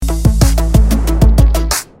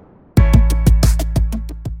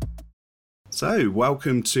So,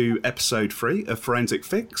 welcome to episode 3 of Forensic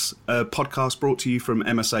Fix, a podcast brought to you from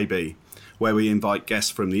MSAB, where we invite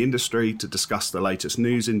guests from the industry to discuss the latest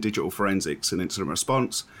news in digital forensics and incident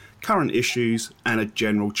response, current issues, and a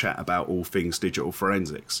general chat about all things digital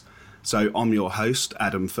forensics. So, I'm your host,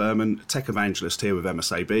 Adam Furman, tech evangelist here with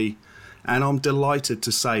MSAB, and I'm delighted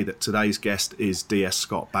to say that today's guest is DS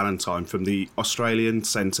Scott Ballantyne from the Australian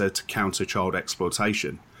Centre to Counter Child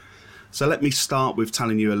Exploitation. So let me start with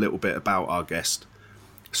telling you a little bit about our guest.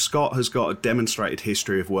 Scott has got a demonstrated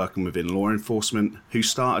history of working within law enforcement, who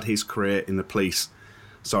started his career in the police,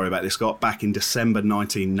 Scott, back in December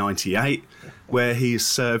 1998, where he has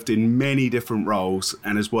served in many different roles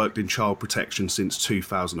and has worked in child protection since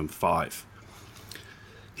 2005.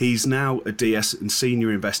 He's now a DS and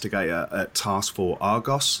senior investigator at Task Force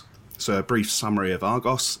Argos. So a brief summary of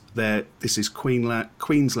Argos there. This is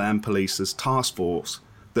Queensland Police's task force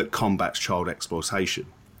that combats child exploitation.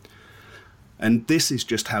 And this is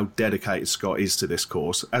just how dedicated Scott is to this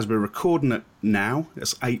course. As we're recording it now,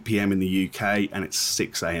 it's 8 p.m. in the UK and it's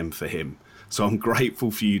 6 a.m. for him. So I'm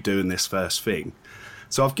grateful for you doing this first thing.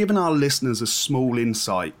 So I've given our listeners a small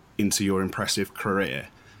insight into your impressive career.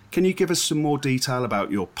 Can you give us some more detail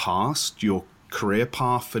about your past, your career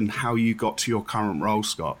path, and how you got to your current role,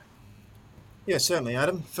 Scott? Yeah, certainly,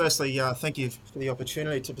 Adam. Firstly, thank you for the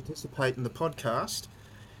opportunity to participate in the podcast.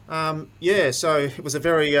 So it was a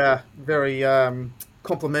very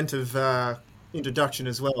complimentive introduction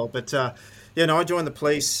as well. But I joined the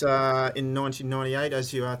police in 1998,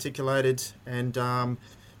 as you articulated, and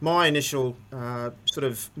my initial sort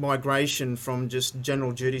of migration from just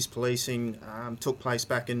general duties policing took place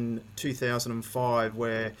back in 2005,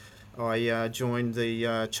 where I joined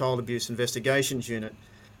the Child Abuse Investigations Unit.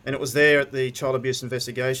 And it was there at the Child Abuse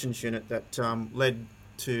Investigations Unit that led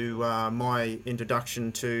to my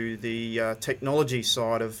introduction to the technology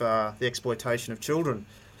side of the exploitation of children.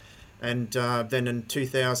 And then in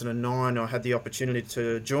 2009, I had the opportunity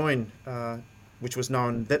to join, which was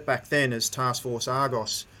known back then as Task Force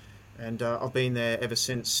Argos. And I've been there ever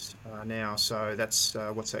since now. So that's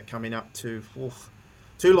what's that coming up to?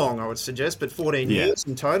 Too long, I would suggest, but 14 years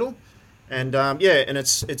in total. And and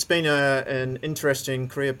it's been an interesting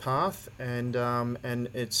career path, and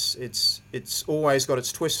it's always got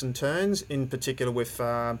its twists and turns. In particular, with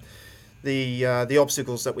the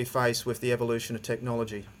obstacles that we face with the evolution of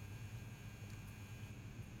technology.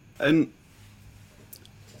 And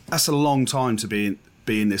that's a long time to be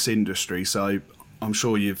in this industry. So I'm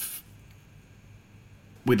sure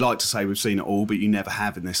we'd like to say we've seen it all, but you never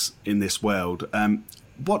have in this world.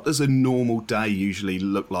 What does a normal day usually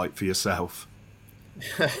look like for yourself?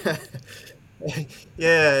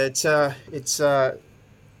 It's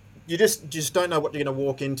you just don't know what you're going to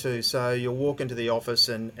walk into. So you'll walk into the office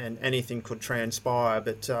and anything could transpire.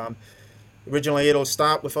 But originally it'll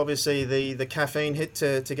start with obviously the caffeine hit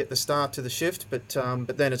to get the start to the shift. But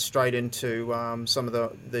then it's straight into some of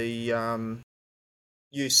the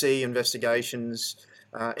UC investigations,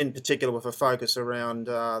 in particular with a focus around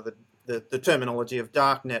the terminology of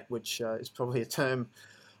darknet, which is probably a term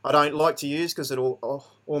I don't like to use because it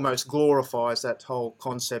almost glorifies that whole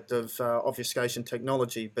concept of obfuscation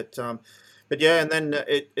technology. But and then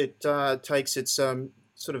it takes its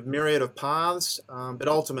sort of myriad of paths. But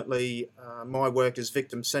ultimately, my work is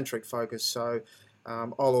victim-centric focus. So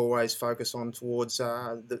I'll always focus towards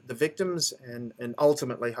the victims and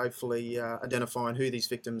ultimately, hopefully, identifying who these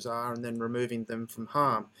victims are and then removing them from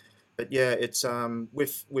harm. But it's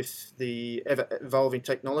with the evolving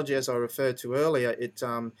technology, as I referred to earlier,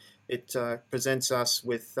 it presents us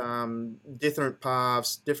with different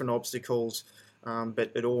paths, different obstacles,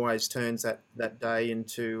 but it always turns that day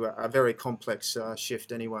into a very complex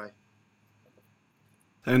shift anyway.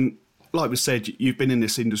 And like we said, you've been in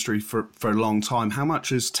this industry for a long time. How much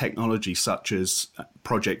has technology such as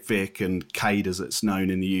Project Vic and CADE, as it's known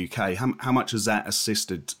in the UK, how much has that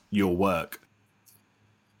assisted your work?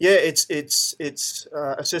 Yeah, it's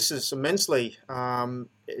assists us immensely.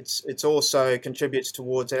 It's also contributes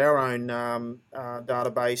towards our own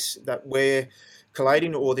database that we're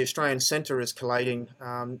collating, or the Australian Centre is collating,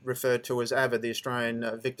 referred to as AVID, the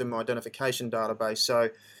Australian Victim Identification Database. So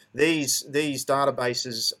these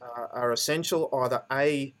databases are essential, either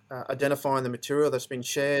identifying the material that's been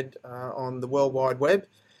shared on the World Wide Web,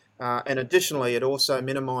 and additionally, it also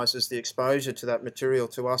minimises the exposure to that material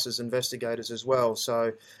to us as investigators as well.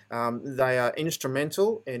 So they are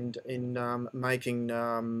instrumental in making,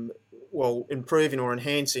 improving or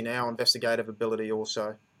enhancing our investigative ability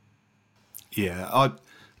also. Yeah, I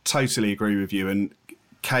totally agree with you. And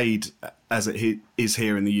CADE, as it is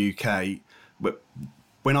here in the UK, but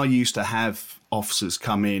when I used to have officers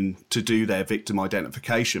come in to do their victim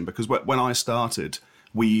identification, because when I started,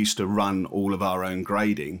 we used to run all of our own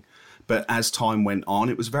grading. But as time went on,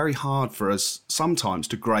 it was very hard for us sometimes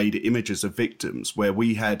to grade images of victims where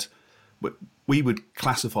we would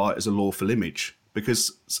classify it as a lawful image,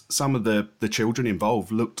 because some of the children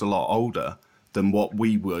involved looked a lot older than what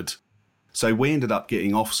we would. So we ended up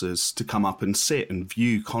getting officers to come up and sit and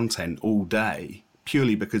view content all day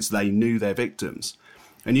purely because they knew their victims.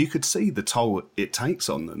 And you could see the toll it takes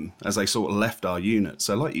on them as they sort of left our unit.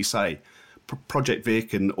 So like you say, Project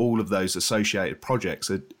Vic and all of those associated projects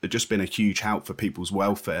have just been a huge help for people's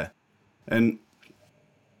welfare. And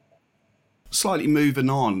slightly moving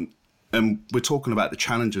on, and we're talking about the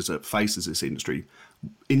challenges that faces this industry.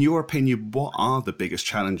 In your opinion, what are the biggest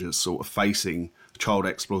challenges sort of facing child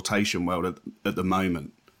exploitation world at the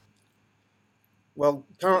moment? Well,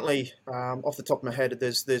 currently, off the top of my head,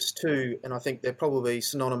 there's two, and I think they're probably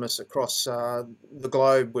synonymous across the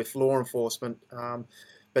globe with law enforcement.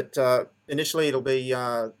 But initially, it'll be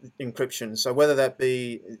encryption. So whether that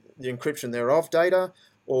be the encryption thereof data,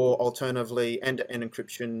 or alternatively end-to-end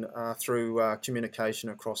encryption through communication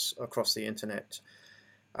across the internet.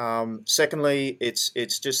 Secondly,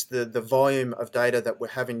 it's just the volume of data that we're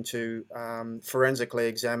having to forensically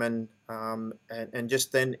examine, and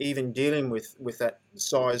just then even dealing with that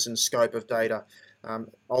size and scope of data.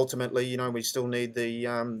 Ultimately, we still need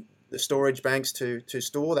the storage banks to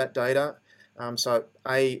store that data. So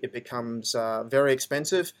A, it becomes very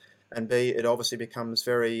expensive, and B, it obviously becomes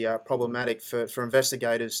very problematic for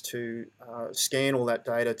investigators to scan all that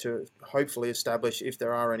data to hopefully establish if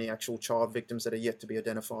there are any actual child victims that are yet to be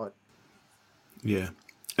identified. Yeah,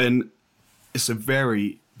 and it's a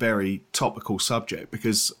very, very topical subject,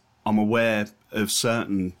 because I'm aware of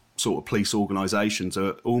certain sort of police organisations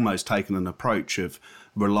are almost taking an approach of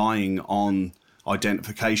relying on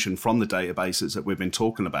identification from the databases that we've been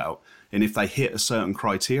talking about, and if they hit a certain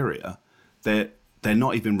criteria, they're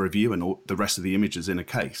not even reviewing all the rest of the images in a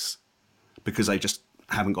case, because they just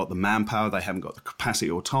haven't got the manpower, they haven't got the capacity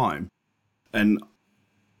or time. And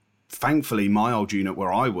thankfully, my old unit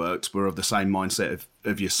where I worked were of the same mindset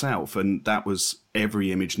of yourself, and that was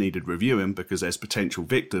every image needed reviewing because there's potential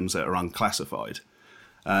victims that are unclassified.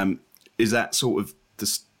 Is that sort of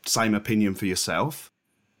the same opinion for yourself?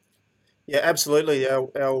 Yeah, absolutely.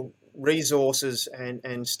 Our resources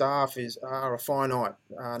and staff are a finite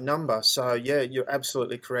number. So yeah, you're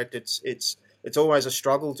absolutely correct. It's always a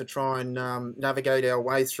struggle to try and navigate our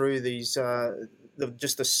way through these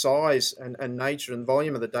just the size and nature and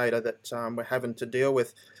volume of the data that we're having to deal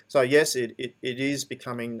with. So yes, it is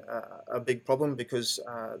becoming a big problem, because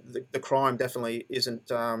the crime definitely isn't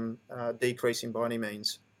decreasing by any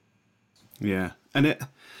means. Yeah, and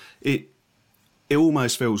it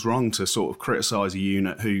almost feels wrong to sort of criticise a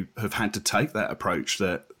unit who have had to take that approach,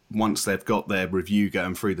 that once they've got their review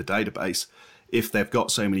going through the database, if they've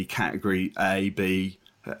got so many category A, B,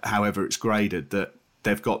 however it's graded, that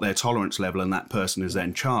they've got their tolerance level and that person is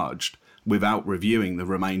then charged without reviewing the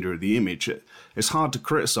remainder of the image. It's hard to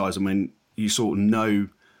criticise them when you sort of know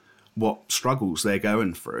what struggles they're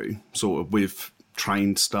going through, sort of with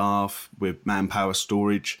trained staff, with manpower,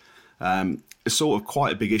 storage. It's sort of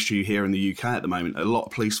quite a big issue here in the UK at the moment. A lot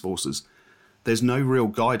of police forces, there's no real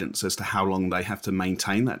guidance as to how long they have to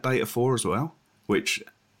maintain that data for as well, which,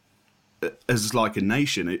 as like a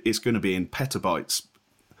nation, it's going to be in petabytes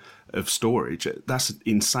of storage. That's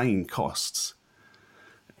insane costs.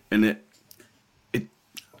 And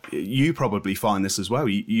you probably find this as well.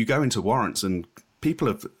 You go into warrants and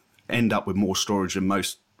people end up with more storage than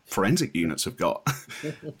most forensic units have got.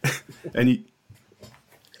 And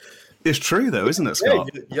it's true, though, isn't it, Scott?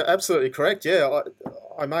 Yeah, you're absolutely correct. Yeah,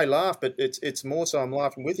 I may laugh, but it's more so I'm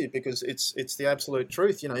laughing with you, because it's the absolute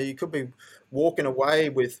truth. You could be walking away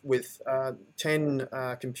with 10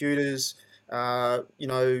 computers,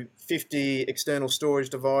 50 external storage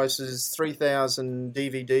devices, 3,000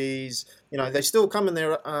 DVDs. They still come in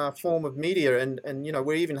their form of media, and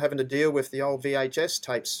we're even having to deal with the old VHS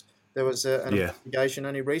tapes. There was an investigation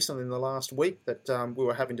only recently in the last week that we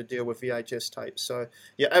were having to deal with VHS tapes. So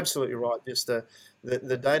you're absolutely right. Just the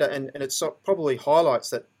data, and it probably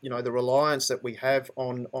highlights that the reliance that we have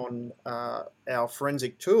on our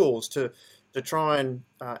forensic tools to try and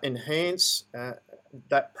enhance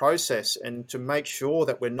that process and to make sure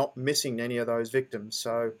that we're not missing any of those victims.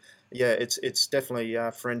 So yeah, it's definitely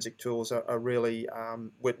forensic tools are really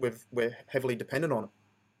we're heavily dependent on it.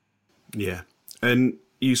 Yeah, and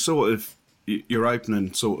your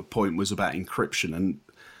opening sort of point was about encryption, and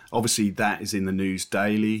obviously that is in the news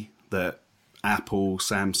daily, that Apple,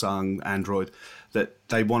 Samsung, Android, that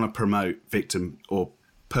they want to promote victim or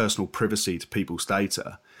personal privacy to people's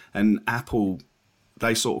data. And Apple,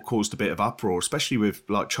 they sort of caused a bit of uproar, especially with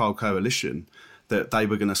like Child Coalition, that they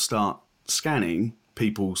were going to start scanning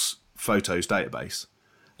people's photos database.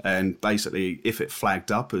 And basically, if it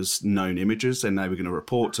flagged up as known images, then they were going to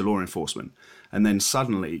report to law enforcement. And then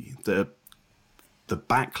suddenly, the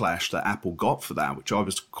backlash that Apple got for that, which I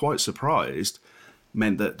was quite surprised,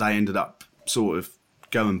 meant that they ended up sort of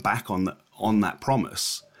going back on that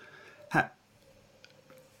promise.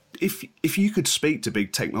 If you could speak to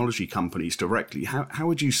big technology companies directly, how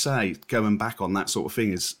would you say going back on that sort of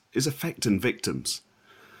thing is affecting victims?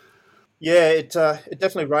 Yeah, it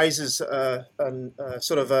definitely raises sort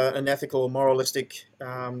of an ethical or moralistic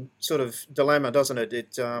sort of dilemma, doesn't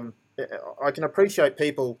it? I can appreciate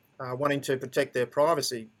people wanting to protect their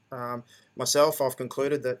privacy. Myself, I've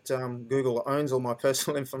concluded that Google owns all my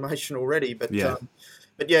personal information already, but yeah,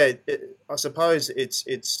 I suppose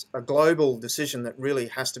it's a global decision that really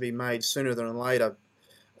has to be made sooner than later,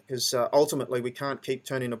 because ultimately we can't keep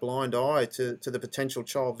turning a blind eye to the potential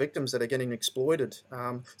child victims that are getting exploited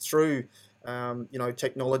through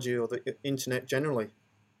technology or the internet generally.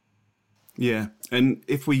 Yeah, and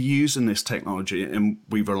if we're using this technology and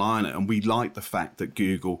we rely on it, and we like the fact that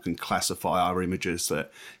Google can classify our images,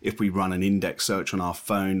 that if we run an index search on our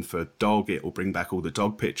phone for dog, it will bring back all the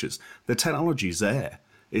dog pictures. The technology's there.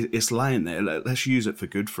 It's laying there. Let's use it for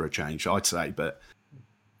good for a change, I'd say. But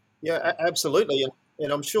yeah, absolutely,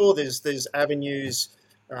 and I'm sure there's avenues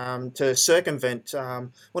to circumvent.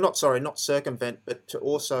 Not circumvent, but to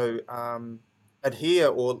also adhere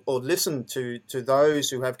or listen to those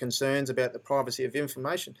who have concerns about the privacy of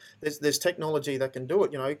information. There's technology that can do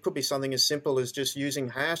it. It could be something as simple as just using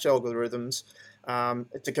hash algorithms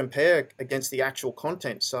to compare against the actual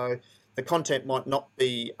content. So the content might not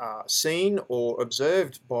be seen or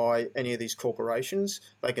observed by any of these corporations.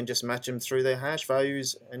 They can just match them through their hash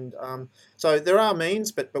values. And so there are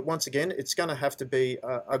means, but once again, it's going to have to be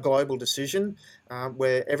a global decision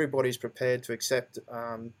where everybody's prepared to accept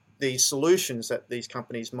the solutions that these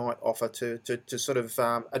companies might offer to sort of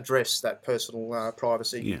address that personal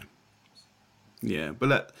privacy. Yeah.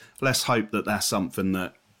 But let's hope that that's something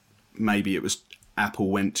that maybe it was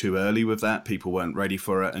Apple went too early with that. People weren't ready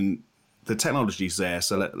for it, and the technology's there,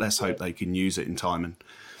 so let's hope they can use it in time. And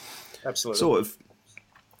absolutely. Sort of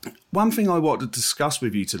one thing I wanted to discuss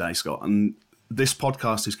with you today, Scott, and this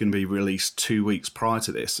podcast is going to be released 2 weeks prior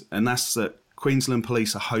to this, and that's that Queensland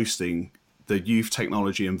Police are hosting the Youth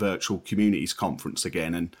Technology and Virtual Communities Conference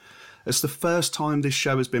again, and it's the first time this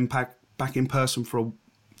show has been back in person for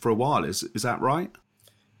a while. Is that right?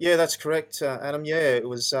 Yeah, that's correct, Adam. Yeah, it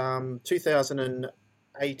was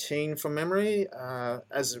 2018 from memory,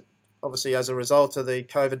 as a result of the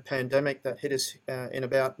COVID pandemic that hit us in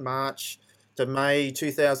about March to May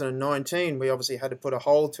 2019. We obviously had to put a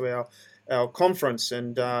hold to our conference,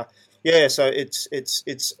 and so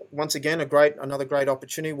it's once again another great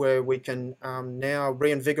opportunity where we can now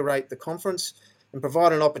reinvigorate the conference and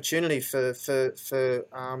provide an opportunity for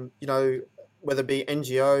whether it be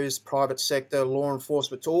NGOs, private sector, law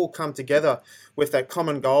enforcement, to all come together with that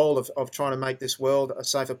common goal of trying to make this world a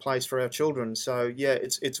safer place for our children. So yeah,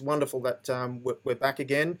 it's wonderful that we're back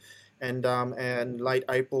again, and late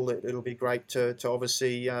April it'll be great to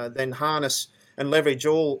obviously then harness and leverage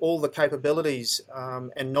all the capabilities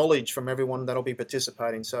and knowledge from everyone that'll be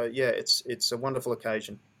participating. So yeah, it's a wonderful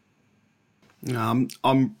occasion. I'm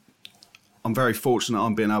very fortunate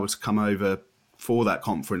I'm being able to come over for that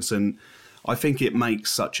conference, and I think it makes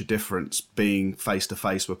such a difference being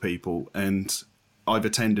face-to-face with people. And I've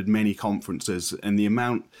attended many conferences, and the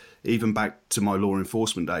amount, even back to my law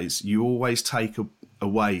enforcement days, you always take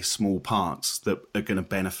away small parts that are going to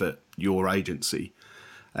benefit your agency.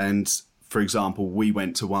 And for example, we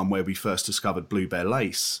went to one where we first discovered Blue Bear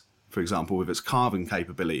Lace, for example, with its carving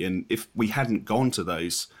capability. And if we hadn't gone to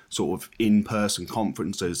those sort of in-person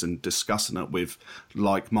conferences and discussing it with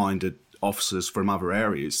like-minded officers from other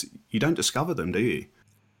areas, you don't discover them, do you?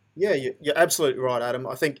 Yeah, you're absolutely right, Adam.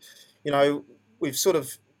 I think, we've sort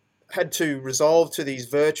of had to resolve to these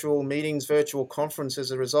virtual meetings, virtual conferences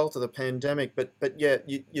as a result of the pandemic. But yeah,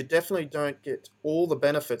 you definitely don't get all the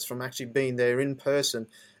benefits from actually being there in person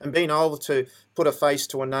and being able to put a face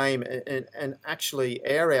to a name and actually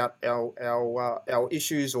air out our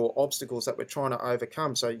issues or obstacles that we're trying to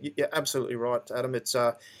overcome. So you're absolutely right, Adam. It's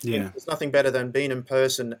nothing better than being in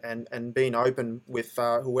person and being open with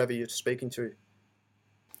whoever you're speaking to.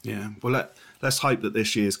 Yeah, well, let's hope that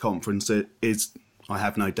this year's conference is. I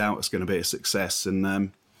have no doubt it's going to be a success.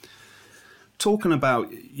 And talking about,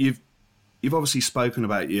 you've obviously spoken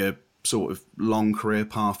about your sort of long career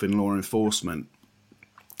path in law enforcement.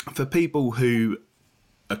 For people who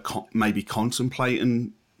maybe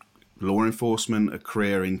contemplating law enforcement, a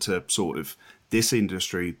career into sort of this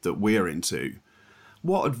industry that we're into,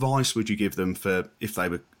 what advice would you give them for if they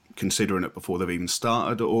were considering it before they've even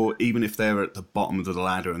started, or even if they're at the bottom of the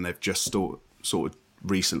ladder and they've just sort of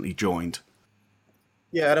recently joined?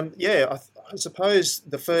 Yeah, Adam. Yeah, I suppose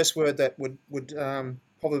the first word that would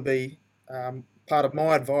probably be part of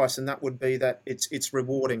my advice, and that would be that it's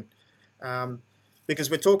rewarding, because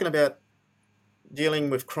we're talking about dealing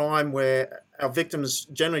with crime where our victims,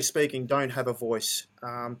 generally speaking, don't have a voice.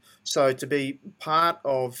 So to be part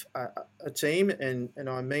of a team, and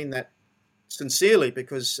I mean that sincerely,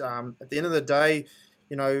 because at the end of the day,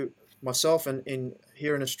 myself and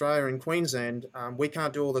here in Australia, in Queensland, we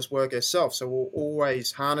can't do all this work ourselves. So we're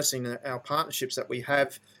always harnessing our partnerships that we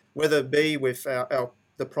have, whether it be with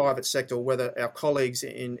the private sector or whether our colleagues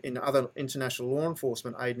in other international law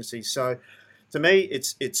enforcement agencies. So to me,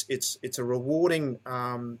 it's a rewarding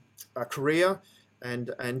career,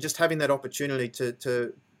 and just having that opportunity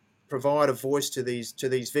to provide a voice to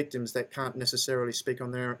these victims that can't necessarily speak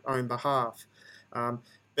on their own behalf.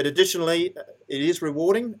 But additionally, it is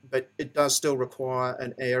rewarding, but it does still require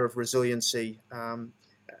an air of resiliency.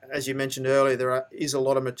 As you mentioned earlier, there is a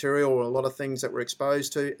lot of material or a lot of things that we're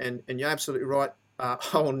exposed to, and you're absolutely right. I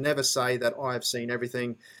will never say that I have seen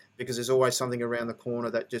everything, because there's always something around the corner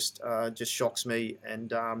that just shocks me,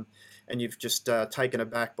 and you've just taken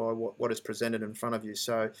aback by what is presented in front of you.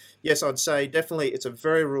 So yes, I'd say definitely it's a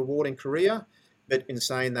very rewarding career, but in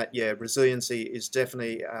saying that, yeah, resiliency is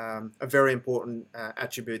definitely a very important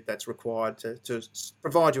attribute that's required to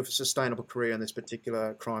provide you with a sustainable career in this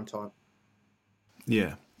particular crime type.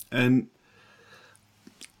 Yeah. And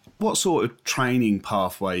what sort of training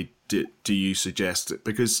pathway do you suggest?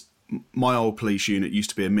 Because my old police unit used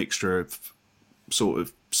to be a mixture of sort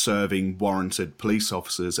of serving warranted police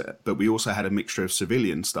officers, but we also had a mixture of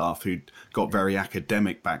civilian staff who'd got very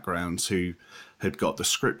academic backgrounds, who had got the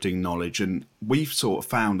scripting knowledge, and we've sort of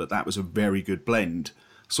found that was a very good blend.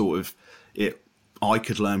 I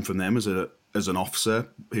could learn from them as an officer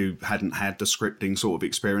who hadn't had the scripting sort of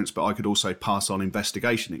experience, but I could also pass on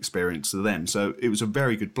investigation experience to them. So it was a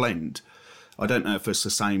very good blend. I don't know if it's the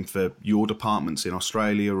same for your departments in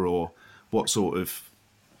Australia, or what sort of...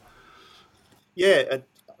 Yeah,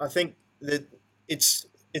 I think that it's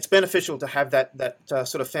beneficial to have that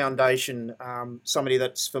sort of foundation, somebody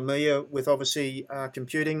that's familiar with obviously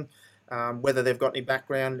computing, whether they've got any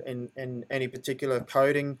background in any particular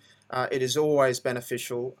coding. It is always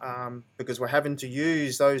beneficial, because we're having to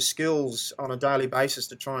use those skills on a daily basis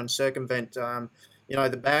to try and circumvent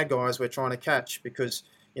the bad guys we're trying to catch, because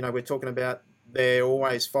we're talking about they're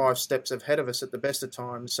always 5 steps ahead of us at the best of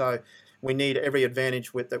times. So we need every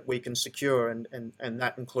advantage that we can secure, and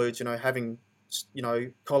that includes having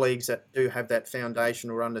colleagues that do have that foundation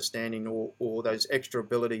or understanding or those extra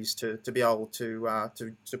abilities to be able to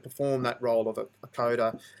perform that role of a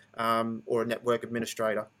coder or a network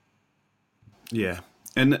administrator. Yeah,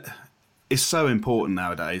 and it's so important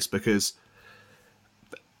nowadays, because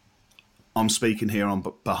I'm speaking here on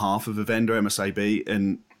behalf of a vendor, MSAB,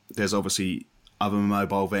 and there's obviously other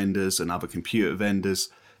mobile vendors and other computer vendors.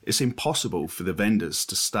 It's impossible for the vendors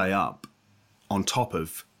to stay up on top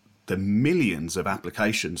of the millions of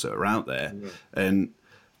applications that are out there. Yeah. And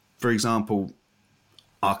for example,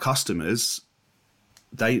 our customers,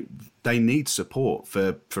 they need support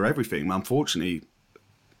for everything. Unfortunately,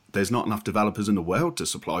 there's not enough developers in the world to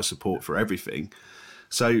supply support for everything.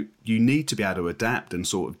 So you need to be able to adapt and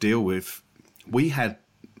sort of deal with... We had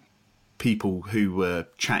people who were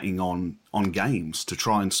chatting on games to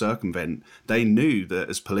try and circumvent. They knew that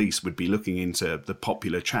as police would be looking into the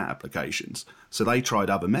popular chat applications. So they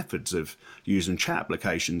tried other methods of using chat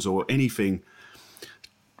applications or anything.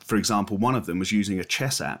 For example, one of them was using a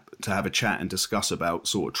chess app to have a chat and discuss about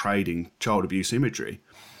sort of trading child abuse imagery.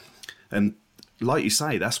 And like you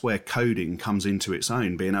say, that's where coding comes into its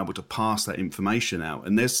own, being able to pass that information out.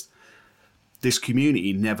 And this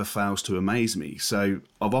community never fails to amaze me. So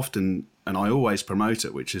I've often, and I always promote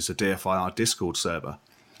it, which is a DFIR Discord server.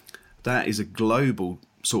 That is a global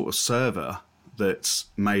sort of server that's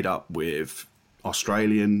made up with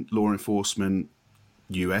Australian law enforcement,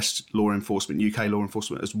 US law enforcement, UK law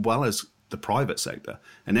enforcement, as well as the private sector.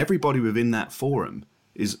 And everybody within that forum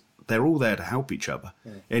they're all there to help each other.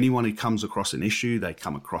 Yeah. Anyone who comes across an issue, they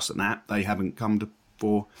come across an app they haven't come to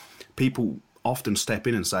before, people often step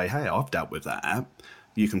in and say, hey, I've dealt with that app.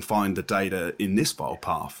 You can find the data in this file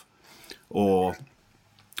path. Or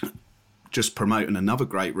just promoting another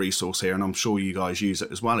great resource here, and I'm sure you guys use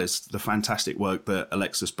it as well, is the fantastic work that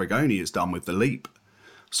Alexis Brigoni has done with the Leap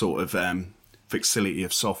sort of facility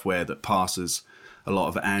of software that passes a lot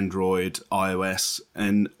of Android, iOS,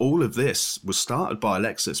 and all of this was started by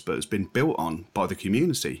Alexis, but has been built on by the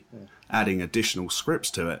community, adding additional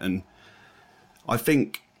scripts to it. And I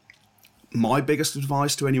think my biggest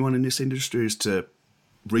advice to anyone in this industry is to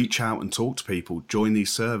reach out and talk to people, join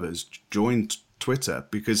these servers, join Twitter,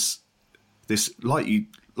 because this, like you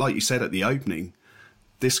said at the opening,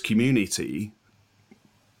 this community,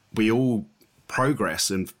 we all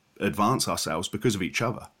progress and advance ourselves because of each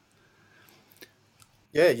other.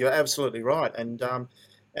 Yeah, you're absolutely right, and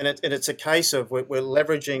it's a case of we're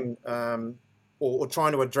leveraging or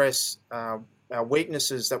trying to address our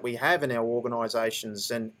weaknesses that we have in our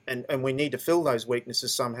organisations, and we need to fill those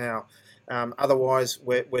weaknesses somehow. Otherwise,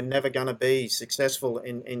 we're never going to be successful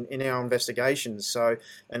in our investigations. So,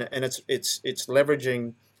 and it's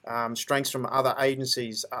leveraging strengths from other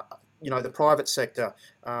agencies, the private sector,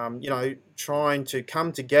 trying to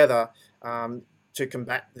come together to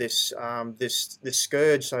combat this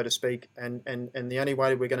scourge, so to speak, and the only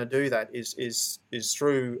way we're going to do that is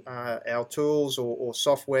through our tools or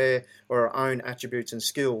software or our own attributes and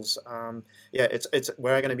skills. We're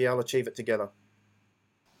going to be able to achieve it together.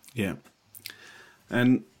 Yeah.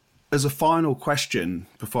 And as a final question,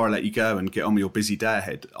 before I let you go and get on with your busy day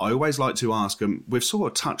ahead, I always like to ask, and we've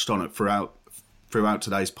sort of touched on it throughout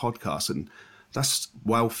today's podcast, and that's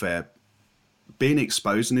welfare. Being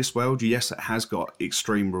exposed in this world, yes, it has got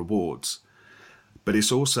extreme rewards, but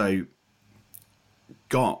it's also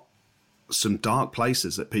got some dark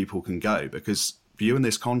places that people can go, because viewing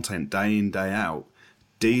this content day in, day out,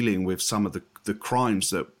 dealing with some of the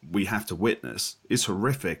crimes that we have to witness is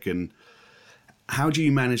horrific. And how do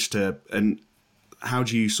you manage to, and how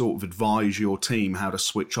do you sort of advise your team how to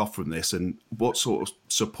switch off from this, and what sort of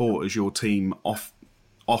support has your team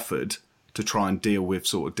offered to try and dealing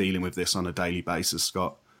with this on a daily basis,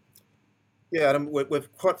 Scott? Yeah, and we're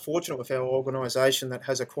quite fortunate with our organisation that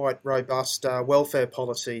has a quite robust welfare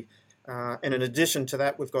policy. And in addition to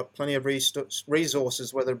that, we've got plenty of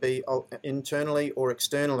resources, whether it be internally or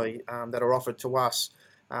externally, that are offered to us.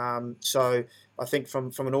 So I think from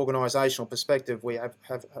an organisational perspective, we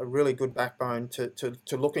have a really good backbone to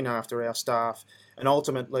looking after our staff. And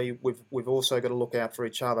ultimately, we've also got to look out for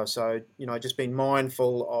each other. So, just being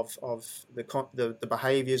mindful of the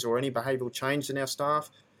behaviours or any behavioural change in our staff.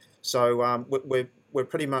 So we're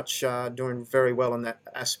pretty much doing very well in that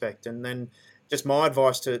aspect. And then just my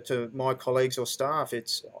advice to my colleagues or staff,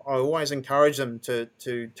 I always encourage them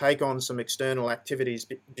to take on some external activities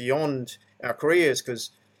beyond our careers,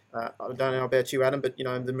 because I don't know about you, Adam, but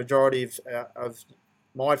the majority of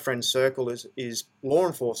my friend circle is law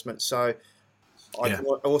enforcement. So I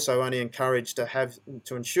also only encourage to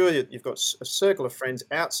ensure that you've got a circle of friends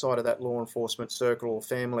outside of that law enforcement circle or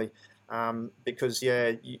family, because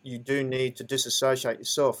you do need to disassociate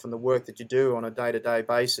yourself from the work that you do on a day-to-day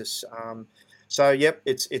basis.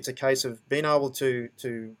 It's a case of being able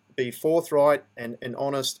to be forthright and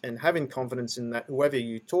honest, and having confidence in that whoever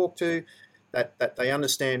you talk to, that they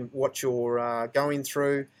understand what you're going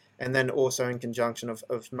through, and then also in conjunction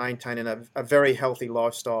of maintaining a very healthy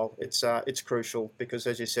lifestyle. It's crucial, because,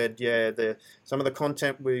 as you said, some of the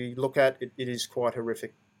content we look at, it is quite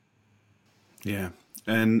horrific. Yeah,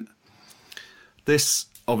 and this,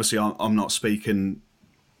 obviously, I'm not speaking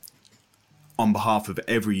on behalf of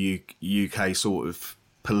every UK sort of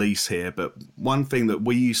police here, but one thing that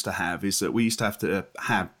we used to have is that we used to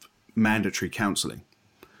have mandatory counselling.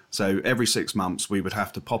 So every 6 months we would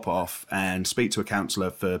have to pop off and speak to a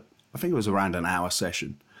counsellor for, I think it was around an hour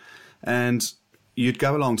session. And you'd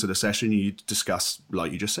go along to the session, you'd discuss,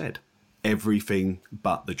 like you just said, everything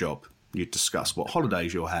but the job. You'd discuss what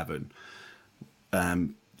holidays you're having,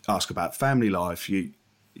 ask about family life.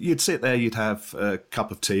 You'd sit there, you'd have a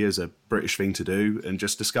cup of tea, as a British thing to do, and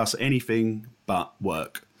just discuss anything but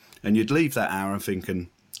work. And you'd leave that hour and thinking,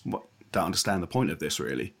 don't understand the point of this,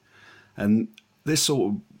 really. And this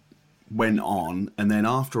sort of went on, and then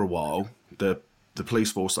after a while, the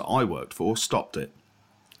police force that I worked for stopped it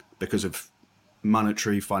because of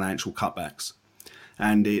monetary financial cutbacks.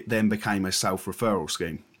 And it then became a self-referral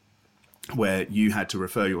scheme where you had to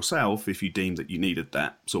refer yourself if you deemed that you needed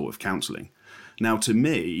that sort of counselling. Now, to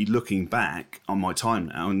me, looking back on my time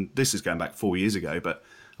now, and this is going back 4 years ago, but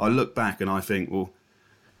I look back and I think, well,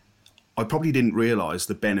 I probably didn't realise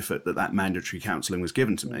the benefit that mandatory counselling was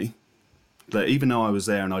given to me. That even though I was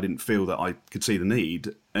there and I didn't feel that I could see the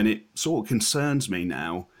need, and it sort of concerns me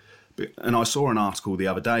now. And I saw an article the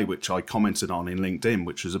other day which I commented on in LinkedIn,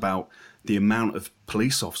 which was about the amount of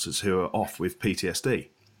police officers who are off with PTSD.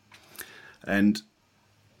 And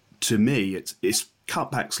to me, it's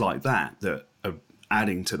cutbacks like that are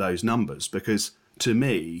adding to those numbers, because to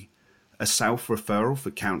me, a self-referral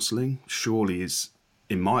for counselling surely is,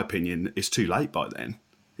 in my opinion, is too late by then.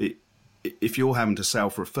 If you're having to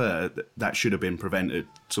self-refer, that should have been prevented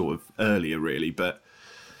sort of earlier, really. But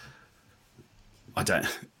I don't.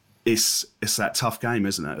 It's that tough game,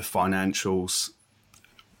 isn't it? Of financials,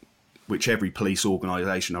 which every police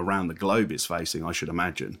organisation around the globe is facing, I should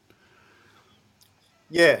imagine.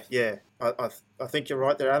 Yeah. I think you're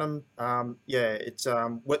right there, Adam. It's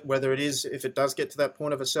whether it is, if it does get to that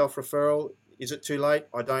point of a self-referral, is it too late?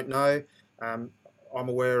 I don't know. I'm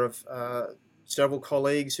aware of several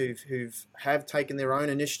colleagues who've taken their own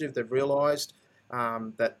initiative. They've realised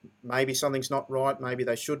that maybe something's not right. Maybe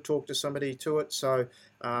they should talk to somebody to it. So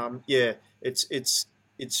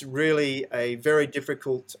it's really a very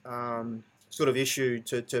difficult sort of issue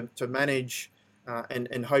to manage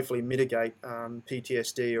and hopefully mitigate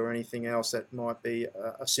PTSD or anything else that might be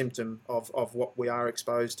a symptom of what we are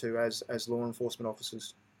exposed to as law enforcement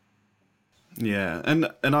officers. Yeah, and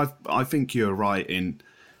I think you're right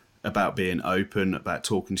about being open, about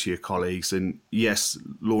talking to your colleagues. And yes,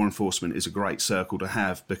 law enforcement is a great circle to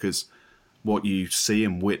have, because what you see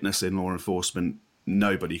and witness in law enforcement,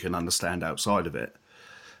 nobody can understand outside of it.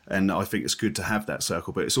 And I think it's good to have that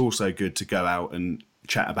circle, but it's also good to go out and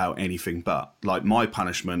chat about anything but. Like, my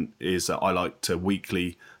punishment is that I like to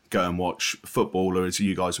weekly go and watch football, or as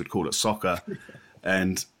you guys would call it, soccer.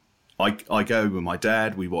 And I go with my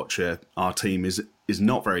dad, we watch our team is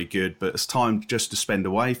not very good, but it's time just to spend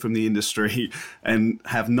away from the industry and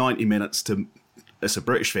have 90 minutes to, it's a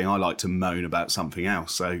British thing, I like to moan about something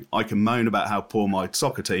else. So I can moan about how poor my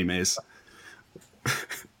soccer team is.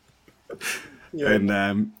 Yeah.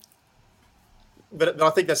 And but I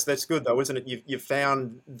think that's good though, isn't it? You've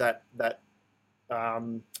found that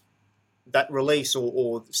release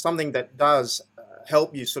or something that does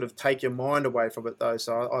help you sort of take your mind away from it though.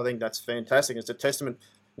 So I think that's fantastic. It's a testament,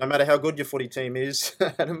 no matter how good your footy team is,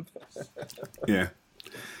 Adam. Yeah.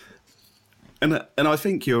 And I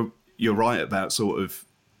think you're right about sort of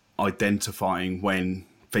identifying when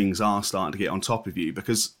things are starting to get on top of you,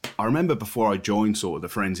 because I remember before I joined sort of the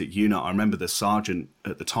forensic unit, I remember the sergeant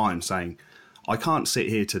at the time saying, I can't sit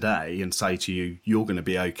here today and say to you, you're going to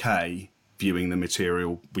be okay viewing the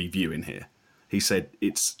material we view in here. He said,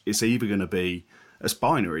 it's either going to be, it's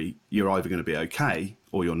binary, you're either going to be okay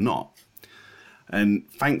or you're not. And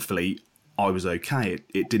thankfully, I was okay.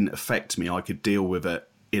 It didn't affect me. I could deal with it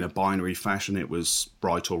in a binary fashion. It was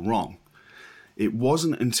right or wrong. It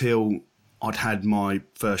wasn't until I'd had my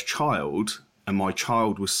first child, and my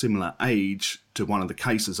child was similar age to one of the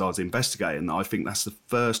cases I was investigating, that I think that's the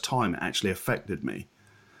first time it actually affected me.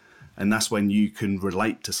 And that's when you can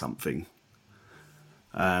relate to something.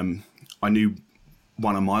 I knew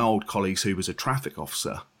one of my old colleagues who was a traffic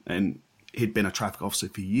officer, and he'd been a traffic officer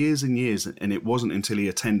for years and years, and it wasn't until he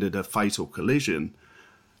attended a fatal collision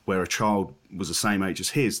where a child was the same age as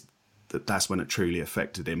his that's when it truly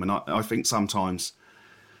affected him. And I think sometimes,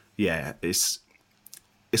 yeah, it's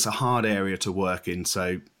a hard area to work in.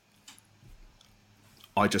 So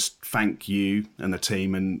I just thank you and the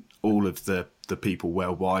team and all of the people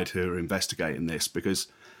worldwide who are investigating this, because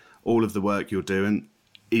all of the work you're doing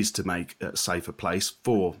is to make it a safer place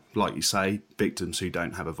for, like you say, victims who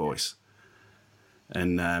don't have a voice.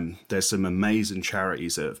 And there's some amazing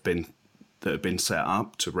charities that have been set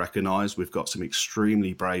up to recognise. We've got some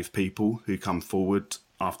extremely brave people who come forward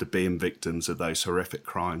after being victims of those horrific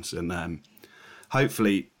crimes. And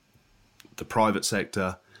hopefully the private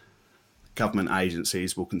sector, government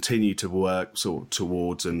agencies will continue to work sort of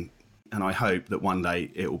towards, and I hope that one day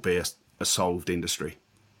it will be a solved industry.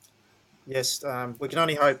 Yes, we can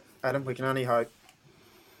only hope, Adam. We can only hope.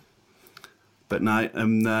 But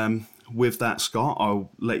no, with that, Scott,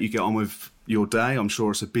 I'll let you get on with your day. I'm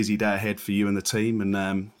sure it's a busy day ahead for you and the team.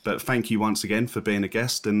 And but thank you once again for being a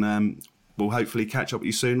guest, and we'll hopefully catch up with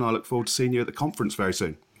you soon. I look forward to seeing you at the conference very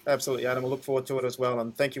soon. Absolutely, Adam. We'll look forward to it as well.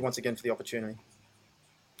 And thank you once again for the opportunity.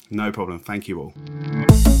 No problem. Thank you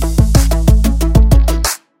all.